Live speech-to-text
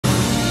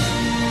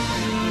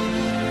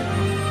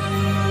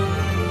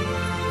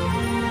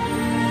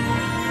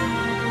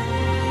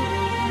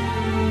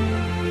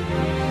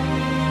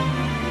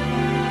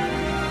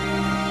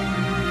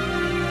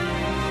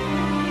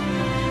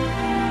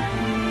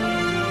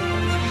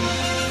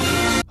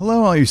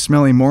Hello all you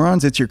smelly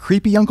morons, it's your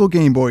creepy Uncle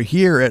Gameboy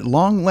here at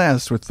long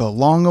last with the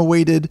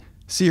long-awaited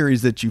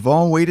series that you've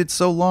all waited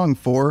so long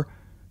for,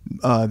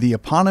 the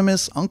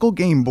eponymous Uncle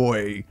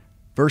Gameboy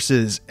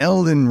versus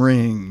Elden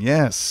Ring.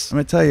 Yes, I'm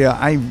gonna tell you,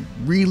 I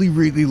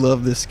really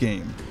love this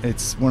game.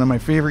 It's one of my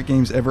favorite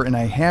games ever, and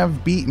I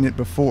have beaten it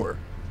before,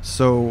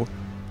 so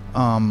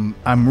I'm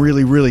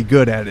really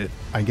good at it,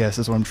 I guess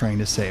is what I'm trying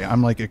to say.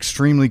 I'm like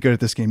extremely good at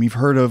this game. You've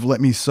heard of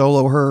Let Me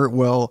Solo Her?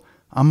 Well,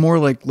 I'm more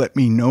like let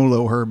me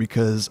Nolo her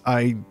because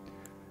I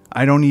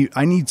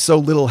need so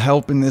little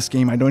help in this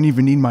game. I don't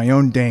even need my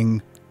own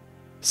dang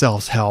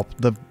self's help.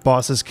 The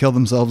bosses kill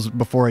themselves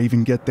before I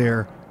even get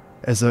there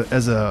as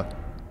a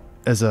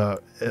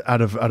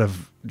out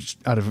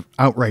of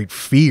outright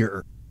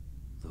fear.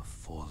 The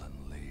fallen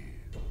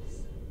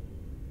leaves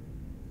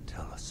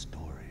tell a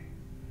story.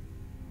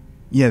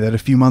 Yeah, that a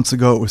few months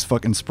ago it was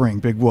fucking spring.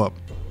 Big whoop.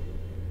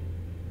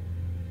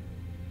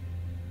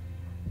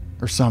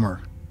 Or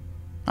summer.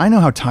 I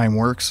know how time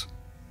works.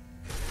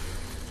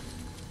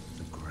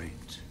 The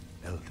great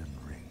Elden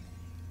Ring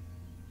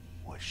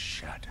was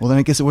shattered. Well, then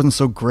I guess it wasn't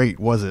so great,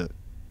 was it?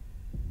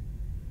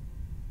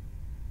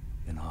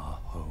 In our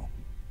home,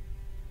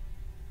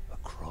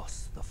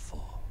 across the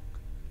fog.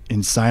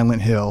 In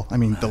Silent Hill. I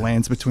mean, the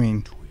lands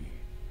between.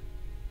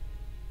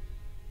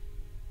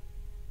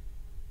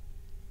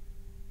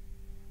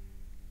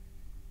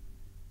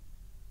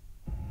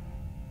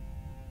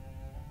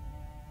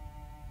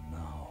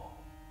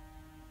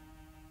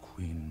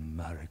 Queen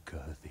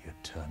Marika the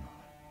Eternal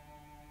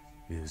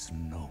is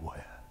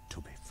nowhere to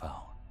be found.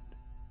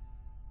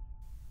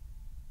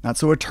 Not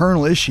so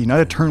eternal, is she? Not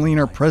eternally in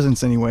our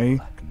presence, anyway.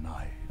 Black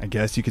Knight, I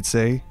guess you could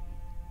say.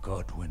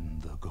 Godwyn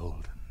the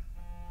Golden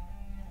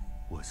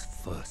was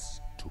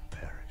first to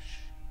perish.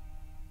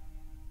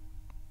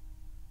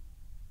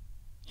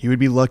 He would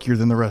be luckier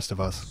than the rest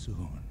of us.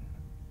 Soon,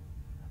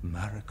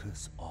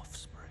 Marika's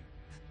offspring,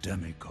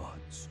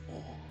 demigods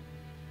all,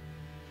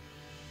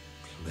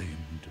 claimed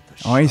the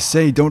Oh, I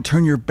say, don't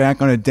turn your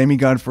back on a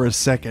demigod for a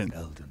second.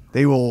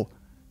 They will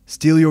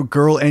steal your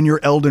girl and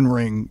your Elden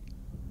Ring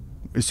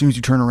as soon as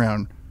you turn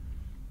around.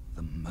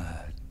 The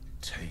mad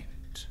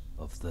taint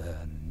of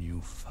their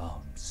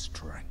newfound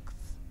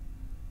strength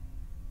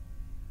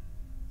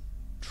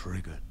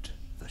triggered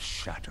the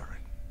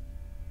shattering.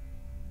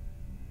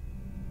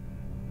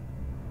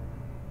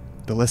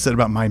 The less said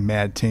about my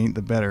mad taint,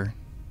 the better.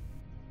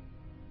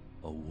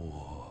 A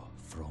war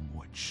from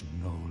which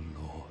no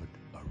lord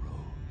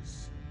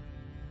arose.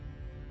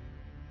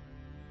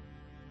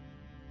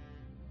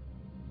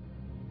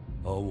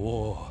 A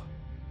war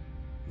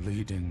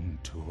leading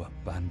to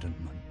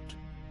abandonment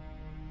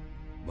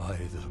by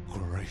the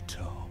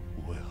greater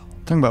will.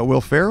 Talking about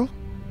Will Ferrell?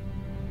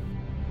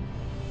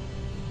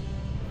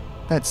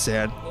 That's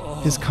sad.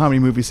 His comedy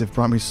movies have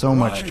brought me so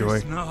much joy.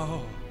 Rise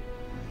now,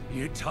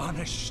 ye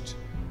tarnished,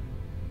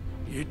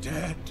 ye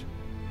dead,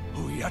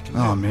 who yet live.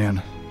 Oh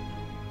man.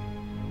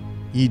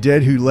 Ye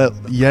dead who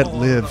yet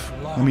live.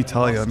 Let me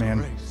tell you,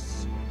 man.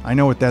 I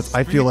know what that's.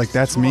 I feel like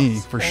that's me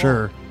for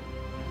sure.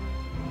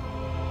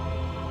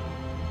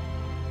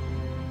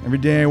 Every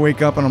day I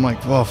wake up and I'm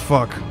like, well,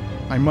 fuck.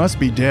 I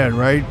must be dead,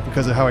 right?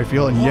 Because of how I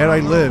feel, and yet I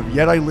live.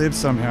 Yet I live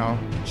somehow.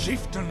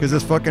 Because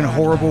this fucking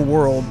horrible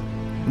world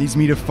needs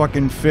me to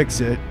fucking fix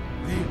it.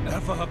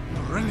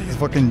 This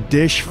fucking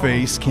dish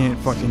face can't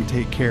fucking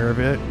take care of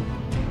it.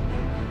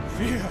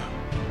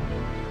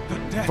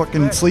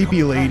 Fucking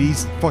sleepy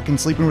ladies fucking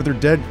sleeping with her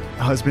dead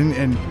husband,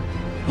 and,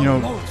 you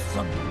know,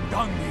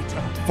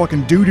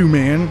 fucking doo-doo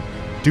man.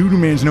 Doo-doo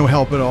man's no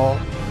help at all.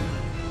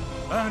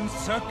 And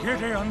Sir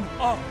Gideon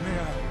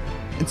Ofnir.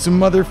 It's some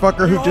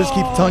motherfucker who just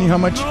keeps telling you how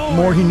much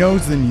more he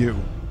knows than you.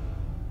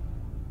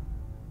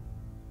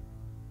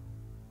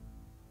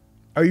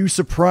 Are you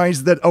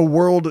surprised that a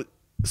world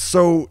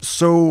so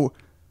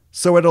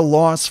at a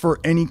loss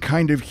for any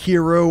kind of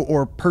hero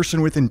or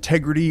person with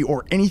integrity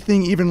or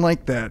anything even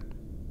like that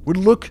would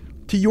look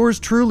to yours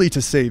truly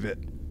to save it?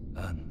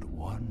 And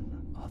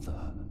one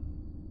other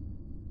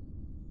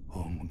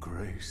whom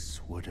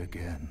grace would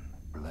again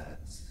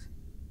bless.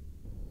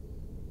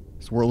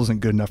 This world isn't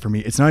good enough for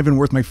me. It's not even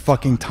worth my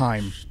fucking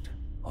time.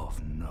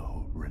 Of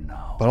no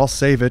renown. But I'll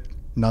save it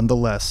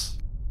nonetheless.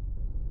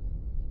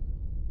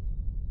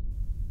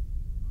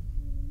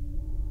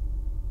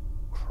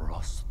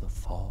 Cross the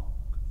fog.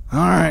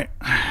 Alright.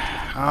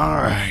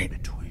 Alright.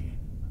 Between.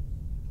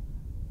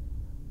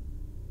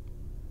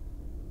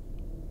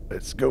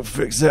 Let's go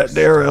fix that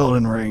there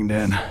Elden Ring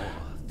then.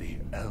 The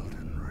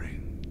Elden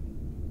Ring.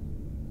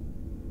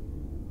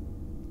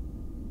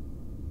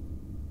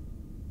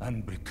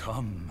 And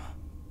become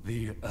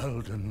the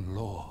Elden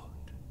Lord.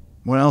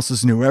 What else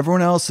is new?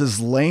 Everyone else is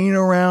laying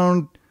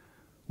around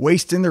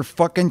wasting their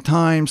fucking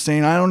time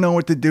saying, I don't know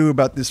what to do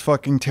about this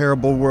fucking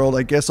terrible world.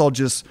 I guess I'll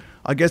just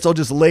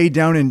lay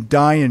down and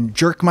die and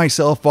jerk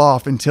myself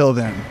off until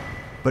then.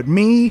 But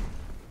me,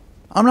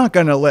 I'm not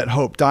gonna let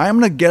hope die. I'm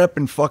gonna get up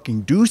and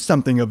fucking do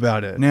something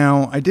about it.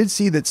 Now, I did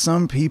see that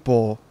some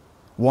people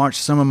watch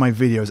some of my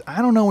videos.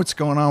 I don't know what's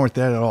going on with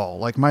that at all.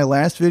 Like, my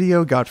last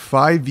video got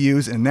 5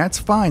 views, and that's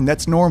fine.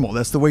 That's normal.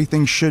 That's the way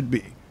things should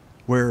be.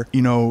 Where,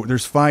 you know,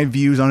 there's 5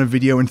 views on a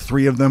video and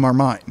 3 of them are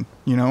mine,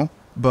 you know?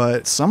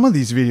 But some of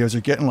these videos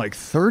are getting like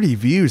 30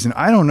 views, and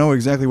I don't know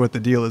exactly what the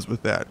deal is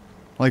with that.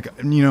 Like,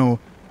 you know,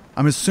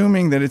 I'm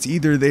assuming that it's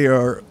either they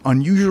are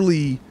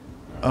unusually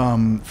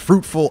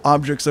fruitful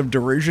objects of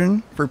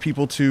derision for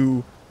people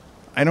to,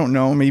 I don't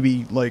know,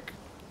 maybe like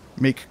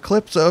make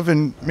clips of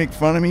and make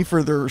fun of me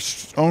for their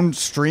own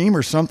stream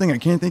or something. I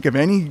can't think of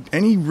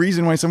any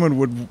reason why someone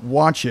would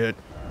watch it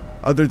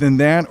other than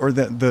that, or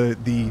that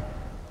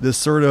the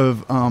sort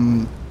of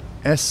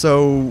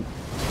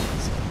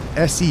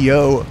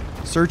SEO,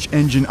 search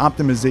engine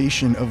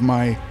optimization of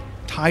my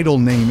title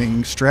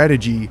naming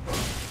strategy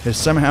has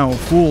somehow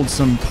fooled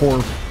some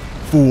poor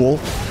fool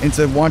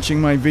into watching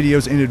my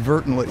videos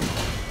inadvertently.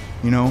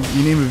 You know,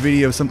 you name a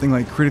video something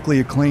like critically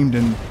acclaimed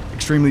and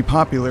extremely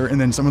popular, and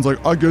then someone's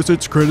like, I guess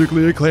it's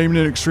critically acclaimed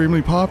and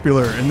extremely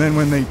popular. And then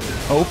when they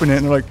open it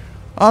and they're like,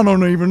 I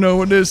don't even know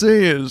what this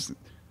is.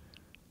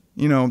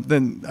 You know,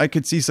 then I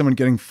could see someone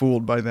getting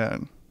fooled by that.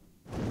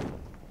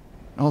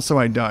 Also,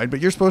 I died, but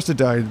you're supposed to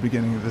die at the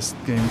beginning of this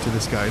game to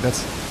this guy.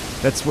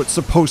 That's what's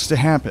supposed to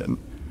happen.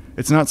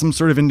 It's not some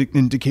sort of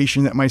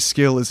indication that my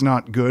skill is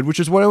not good, which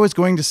is what I was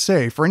going to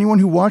say. For anyone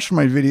who watched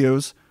my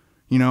videos,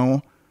 you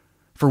know,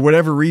 for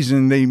whatever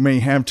reason they may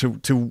have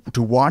to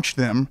watch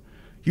them,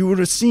 you would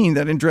have seen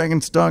that in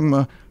Dragon's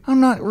Dogma,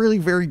 I'm not really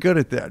very good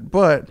at that.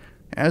 But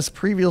as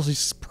previously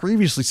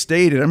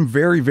stated, I'm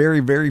very, very,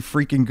 very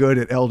freaking good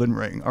at Elden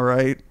Ring, all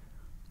right?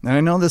 And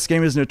I know this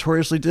game is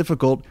notoriously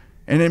difficult,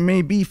 and it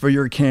may be for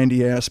your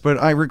candy ass, but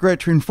I regret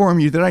to inform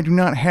you that I do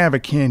not have a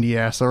candy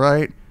ass,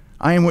 alright?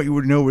 I am what you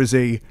would know as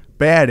a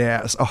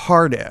badass, a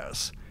hard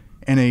ass,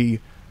 and a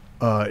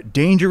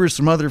dangerous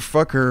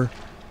motherfucker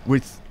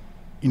with,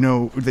 you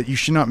know, that you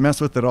should not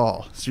mess with at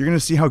all. So you're gonna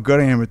see how good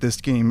I am at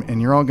this game,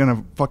 and you're all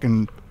gonna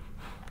fucking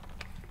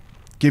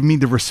give me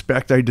the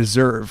respect I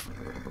deserve.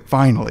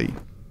 Finally.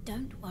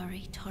 Don't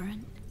worry,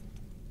 Torrent.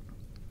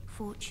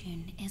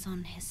 Fortune is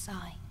on his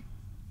side.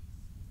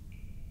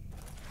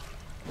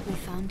 We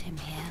found him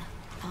here,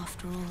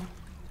 after all.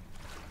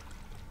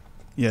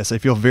 Yes, I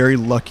feel very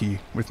lucky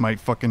with my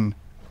fucking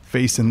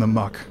face in the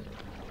muck.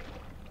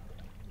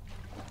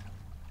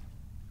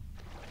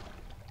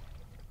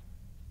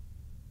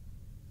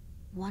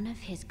 One of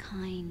his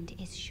kind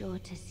is sure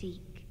to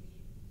seek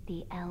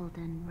the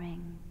Elden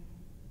Ring.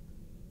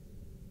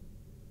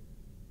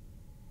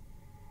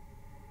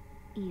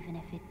 Even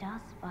if it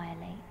does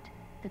violate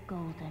the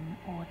Golden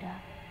Order.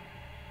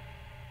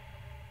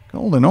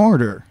 Golden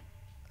Order?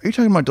 Are you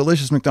talking about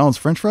delicious McDonald's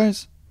french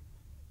fries?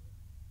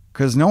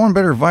 Because no one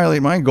better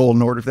violate my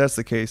golden order if that's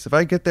the case. If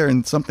I get there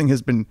and something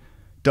has been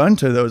done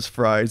to those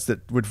fries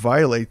that would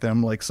violate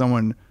them, like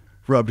someone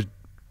rubbed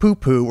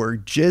poo-poo or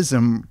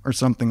jism or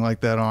something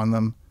like that on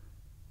them,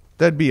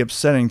 that'd be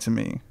upsetting to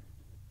me.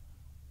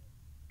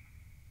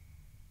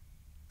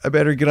 I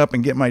better get up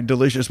and get my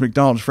delicious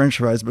McDonald's french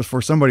fries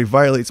before somebody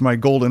violates my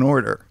golden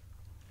order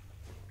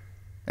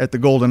at the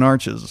Golden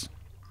Arches.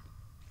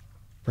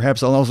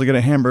 Perhaps I'll also get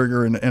a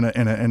hamburger and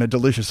a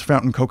delicious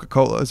fountain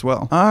Coca-Cola as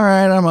well.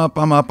 Alright, I'm up.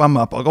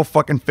 I'll go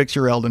fucking fix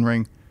your Elden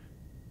Ring.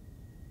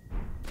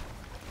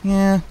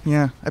 Yeah,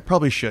 I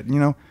probably should. You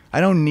know, I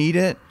don't need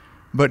it,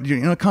 but, you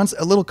know,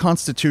 a little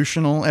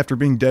constitutional after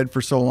being dead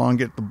for so long,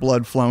 get the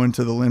blood flowing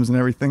to the limbs and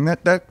everything,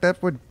 that'd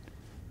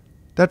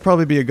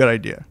probably be a good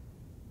idea.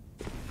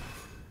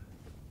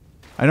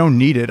 I don't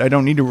need it. I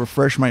don't need to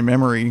refresh my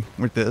memory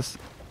with this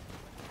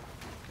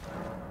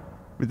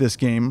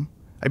game.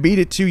 I beat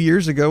it 2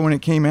 years ago when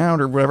it came out,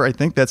 or whatever. I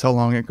think that's how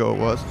long ago it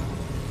was.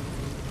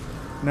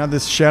 Now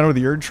this Shadow of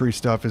the Erdtree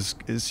stuff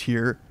is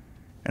here,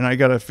 and I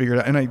gotta figure it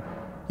out. And I,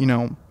 you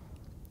know,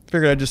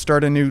 figured I'd just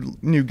start a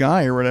new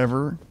guy or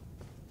whatever.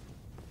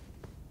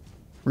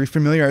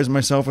 Refamiliarize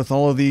myself with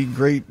all of the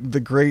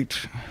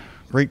great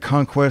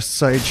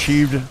conquests I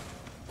achieved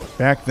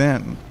back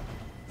then.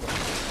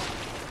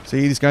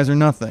 See, these guys are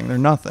nothing. They're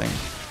nothing.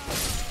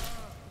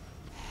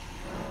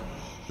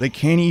 They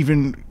can't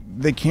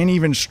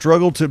even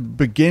struggle to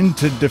begin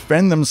to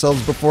defend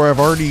themselves before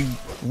I've already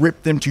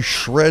ripped them to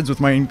shreds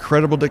with my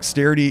incredible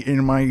dexterity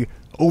and my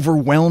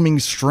overwhelming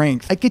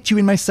strength. I get you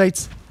in my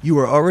sights. You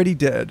are already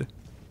dead.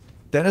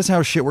 That is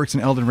how shit works in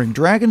Elden Ring.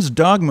 Dragon's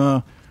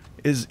Dogma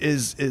is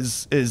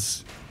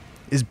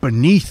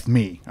beneath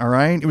me, all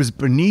right? It was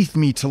beneath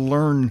me to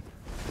learn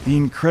the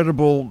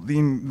incredible,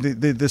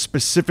 the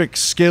specific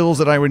skills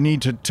that I would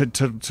need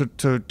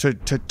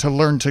to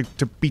learn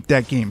to beat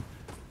that game.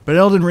 But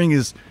Elden Ring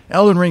is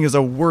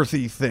a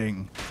worthy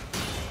thing.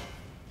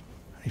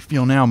 I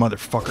feel now,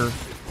 motherfucker.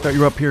 Thought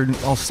you were up here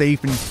all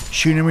safe and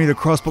shooting me the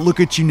cross, but look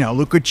at you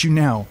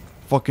now.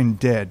 Fucking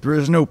dead. There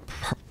is no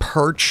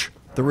perch.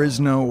 There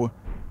is no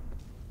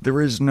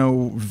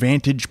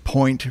vantage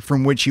point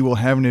from which you will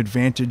have an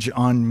advantage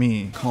on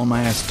me. Call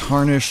my ass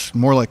tarnished,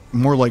 more like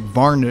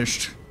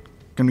varnished.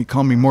 Gonna be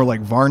calling me more like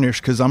varnish,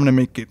 because I'm gonna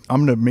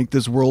make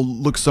this world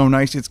look so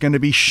nice it's gonna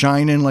be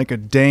shining like a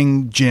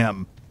dang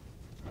gem.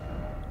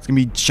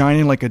 gonna be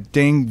shining like a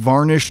dang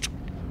varnished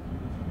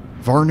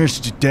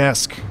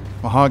desk.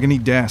 Mahogany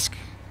desk.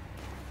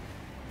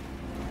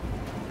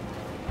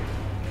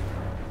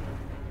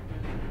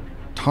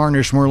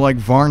 Tarnish, more like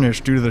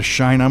varnish, due to the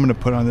shine I'm gonna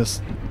put on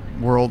this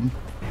world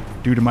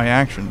due to my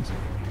actions.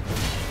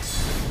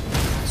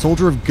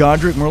 Soldier of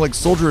Godric, more like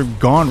Soldier of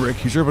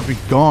Gonrick. You're about to be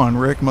gone,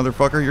 Rick,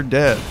 motherfucker. You're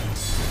dead.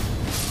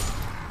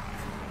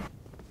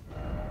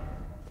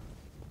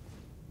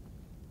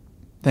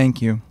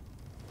 Thank you.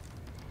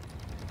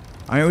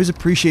 I always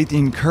appreciate the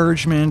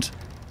encouragement,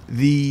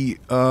 the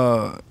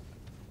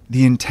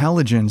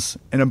intelligence,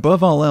 and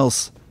above all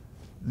else,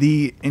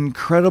 the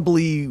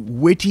incredibly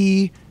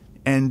witty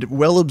and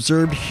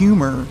well-observed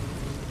humor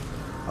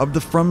of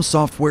the From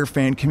Software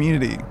fan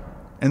community,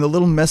 and the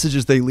little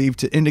messages they leave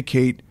to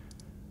indicate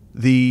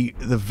the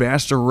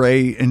vast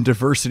array and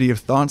diversity of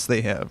thoughts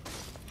they have.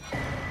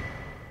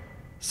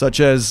 Such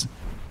as,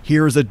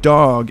 here is a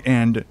dog,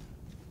 and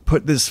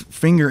put this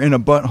finger in a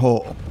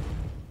butthole.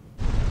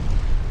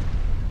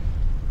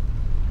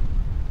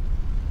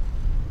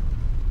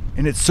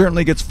 And it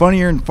certainly gets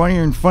funnier and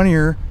funnier and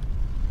funnier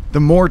the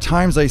more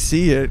times I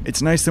see it.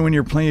 It's nice that when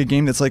you're playing a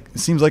game that's like,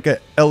 seems like a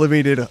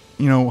elevated,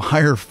 you know,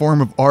 higher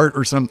form of art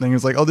or something.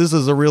 It's like, oh, this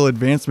is a real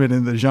advancement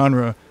in the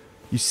genre.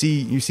 You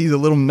see the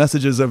little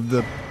messages of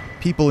the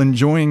people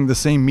enjoying the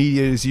same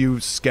media as you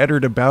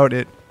scattered about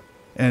it,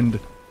 and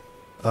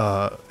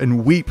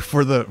weep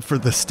for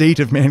the state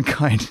of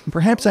mankind.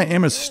 Perhaps I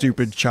am a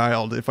stupid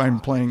child if I'm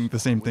playing the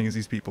same thing as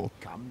these people.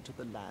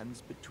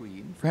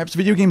 Perhaps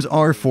video games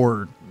are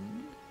for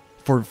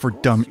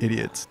dumb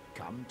idiots.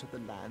 Come to the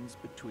lands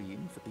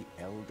between for the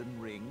Elden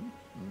Ring.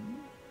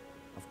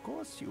 Of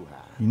course you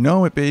have. You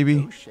know it, baby.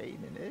 No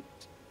shame in it.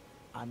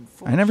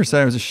 I never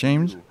said I was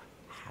ashamed.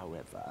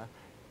 However,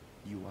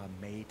 you are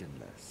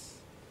maidenless.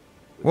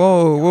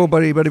 Whoa,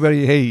 buddy.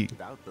 Hey,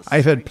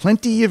 I've had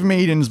plenty of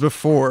maidens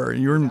before.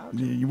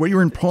 What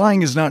you're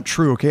implying is not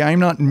true, okay? I'm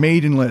not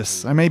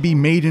maidenless. I may be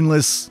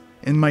maidenless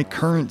in my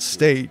current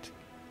state.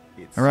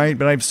 All right,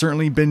 but I've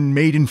certainly been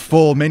maiden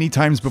full many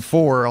times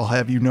before. I'll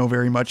have you know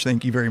very much.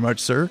 Thank you very much,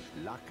 sir.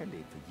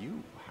 Luckily for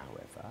you,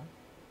 however,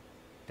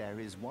 there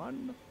is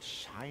one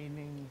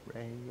shining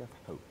ray of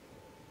hope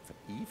for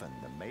even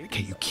the maiden.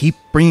 Okay, you keep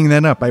bringing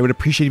that up. I would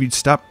appreciate if you'd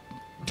stop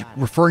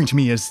referring to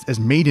me as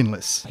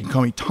maidenless. You can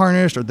call me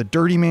Tarnished or the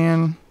Dirty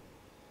Man.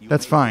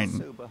 That's fine.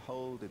 So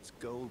behold its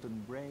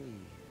golden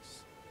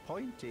rays,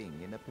 pointing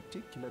in a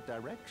particular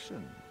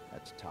direction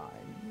at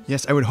times.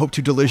 Yes, I would hope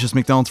to delicious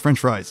McDonald's French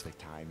fries. The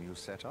time you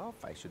set off,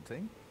 I should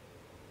think,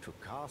 to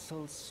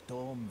Castle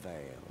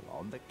Stormvale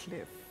on the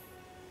cliff,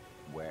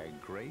 where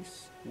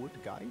grace would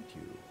guide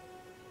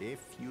you if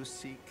you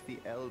seek the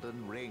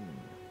Elden Ring,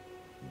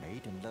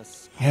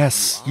 maidenless.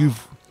 Yes,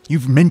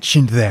 you've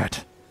mentioned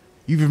that.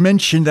 You've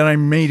mentioned that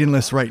I'm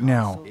maidenless right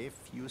now.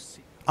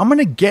 I'm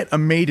gonna get a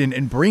maiden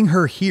and bring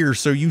her here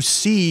so you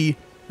see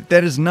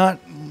that is not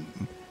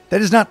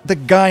the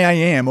guy I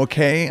am,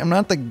 okay? I'm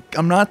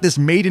not this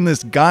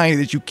maidenless guy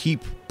that you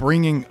keep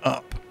bringing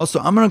up. Also,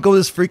 I'm gonna go to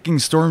this freaking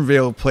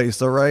Stormvale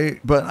place, alright?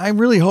 But I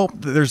really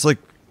hope that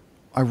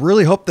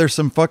there's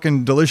some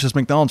fucking delicious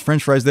McDonald's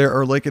French fries there,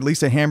 or like at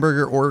least a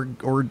hamburger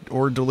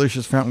or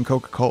delicious fountain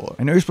Coca-Cola.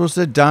 I know you're supposed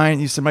to die,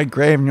 and you said my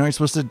grave, and you know you're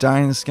supposed to die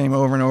in this game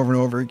over and over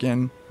and over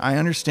again. I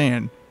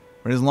understand.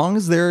 But as long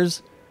as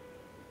there's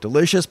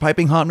delicious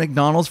piping hot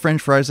McDonald's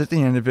French fries at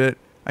the end of it,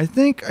 I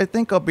think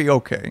I'll be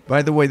okay.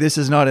 By the way, this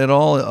is not at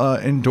all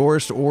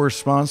endorsed or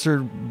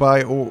sponsored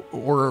by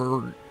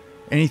or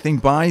anything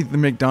by the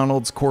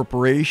McDonald's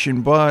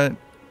Corporation, but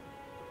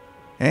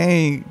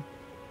hey,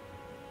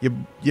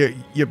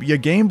 your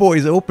Game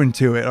Boy's open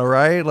to it, all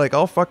right? Like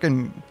I'll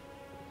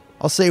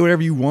say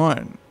whatever you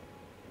want,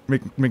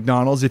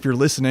 McDonald's, if you're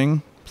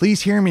listening.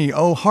 Please hear me.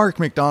 Oh, hark,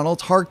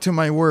 McDonald's, hark to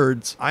my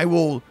words. I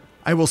will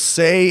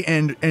say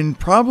and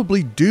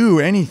probably do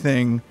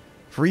anything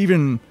for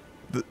even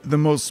the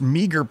most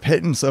meager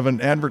pittance of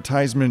an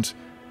advertisement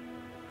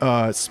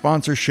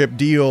sponsorship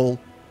deal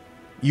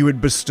you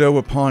would bestow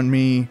upon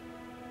me.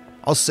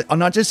 I'll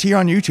not just here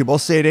on YouTube, I'll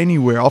say it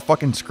anywhere. I'll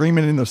fucking scream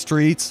it in the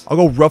streets. I'll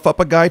go rough up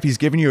a guy if he's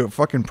giving you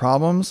fucking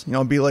problems. You know,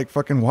 I'll be like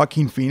fucking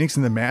Joaquin Phoenix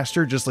in The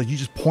Master. Just like, you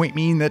just point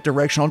me in that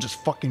direction, I'll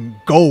just fucking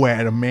go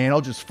at him, man.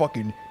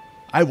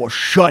 I will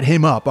shut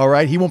him up,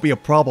 alright? He won't be a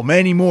problem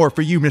anymore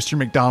for you, Mr.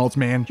 McDonald's,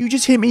 man. You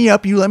just hit me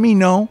up, you let me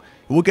know.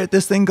 We'll get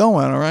this thing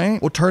going,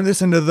 alright? We'll turn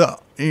this into the,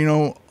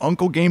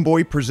 Uncle Game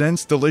Boy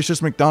presents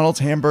delicious McDonald's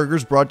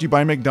hamburgers brought to you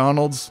by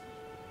McDonald's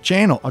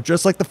channel. I'll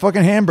dress like the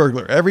fucking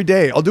Hamburglar every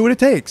day. I'll do what it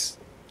takes.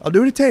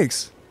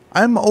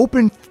 I'm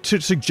open to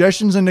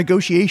suggestions and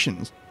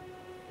negotiations.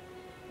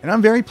 And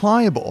I'm very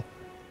pliable.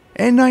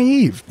 And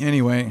naive.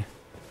 Anyway.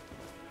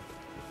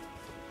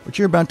 What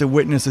you're about to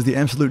witness is the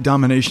absolute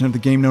domination of the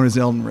game known as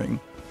Elden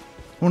Ring.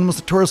 One of the most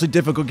notoriously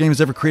difficult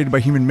games ever created by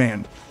human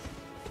man.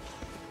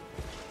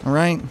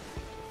 Alright?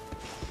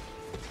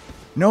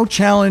 No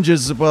challenge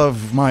is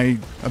above my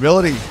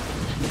ability.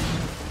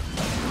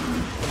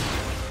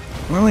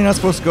 I'm really not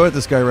supposed to go at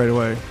this guy right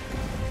away.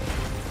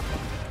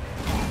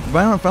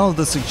 follow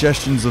the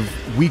suggestions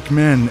of weak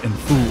men and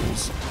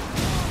fools.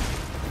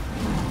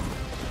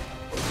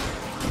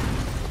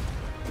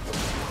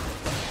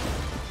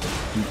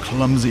 You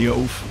clumsy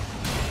oaf.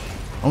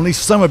 Only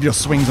some of your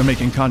swings are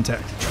making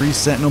contact. Tree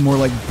Sentinel more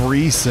like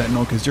Brie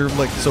Sentinel, because you're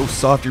like so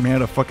soft you're made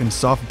out of fucking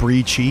soft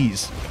Brie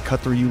cheese. Cut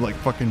through you like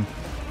fucking...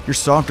 You're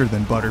softer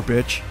than butter,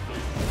 bitch.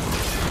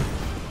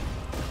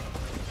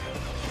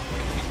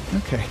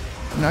 Okay.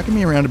 Knocking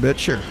me around a bit,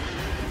 sure.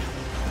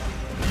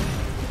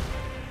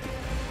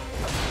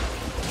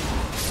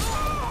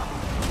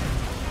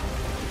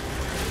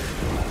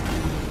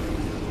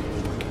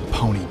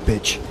 Pony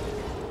bitch.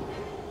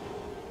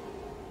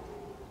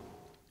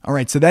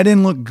 Alright, so that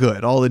didn't look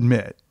good, I'll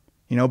admit.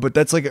 You know, but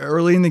that's like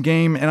early in the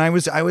game, and I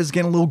was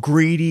getting a little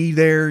greedy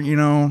there, you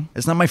know.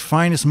 It's not my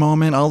finest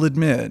moment, I'll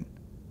admit.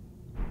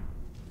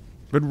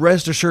 But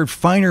rest assured,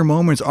 finer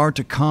moments are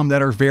to come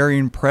that are very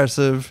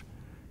impressive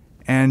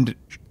and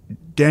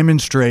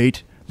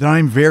demonstrate that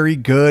I'm very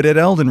good at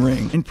Elden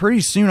Ring. And pretty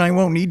soon I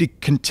won't need to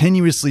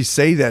continuously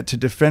say that to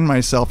defend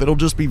myself. It'll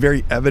just be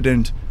very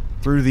evident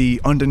through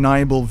the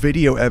undeniable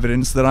video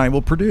evidence that I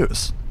will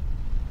produce.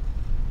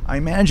 I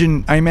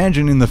imagine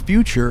in the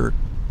future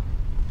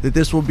that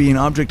this will be an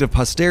object of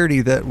posterity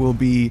that will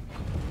be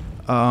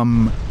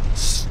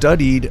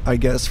studied, I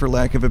guess, for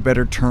lack of a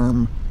better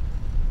term,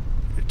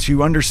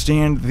 to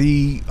understand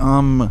the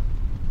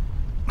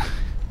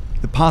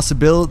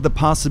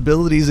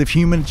possibilities of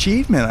human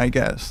achievement, I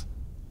guess,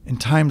 in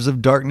times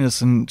of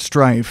darkness and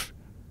strife.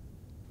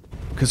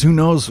 Because who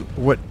knows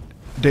what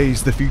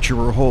days the future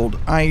will hold.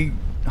 I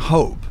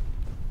hope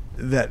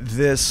that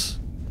this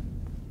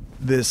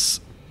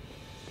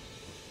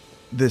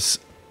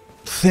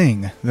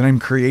thing that I'm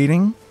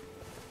creating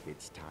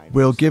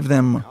will give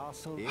them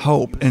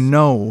hope and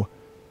know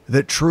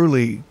that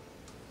truly,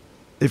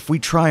 if we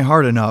try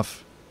hard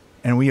enough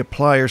and we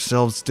apply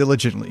ourselves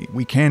diligently,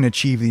 we can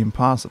achieve the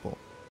impossible.